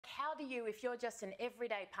how do you, if you're just an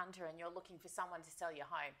everyday punter and you're looking for someone to sell your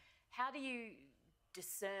home, how do you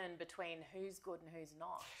discern between who's good and who's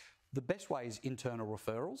not? The best way is internal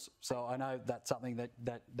referrals. So I know that's something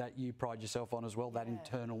that you pride yourself on as well, that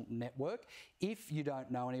internal network. If you don't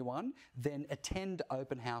know anyone, then attend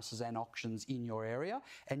open houses and auctions in your area,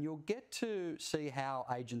 and you'll get to see how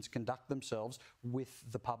agents conduct themselves with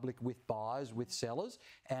the public, with buyers, with sellers,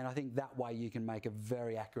 and I think that way you can make a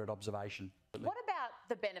very accurate observation. What about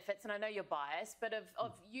the benefits, and I know you're biased, but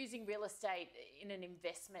of using real estate in an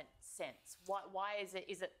investment sense? Why is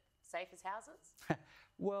it safe as houses?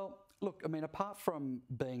 Well, look, I mean, apart from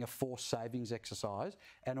being a forced savings exercise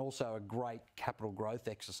and also a great capital growth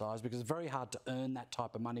exercise, because it's very hard to earn that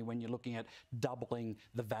type of money when you're looking at doubling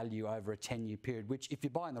the value over a 10-year period, which if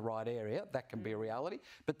you buy in the right area, that can be a reality.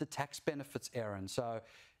 But the tax benefits, Erin, so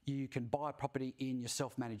you can buy property in your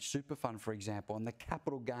self-managed super fund, for example, and the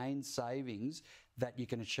capital gains savings that you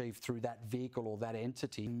can achieve through that vehicle or that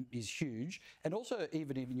entity is huge. And also,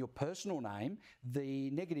 even in your personal name, the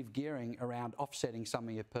negative gearing around offsetting some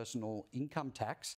of your personal income tax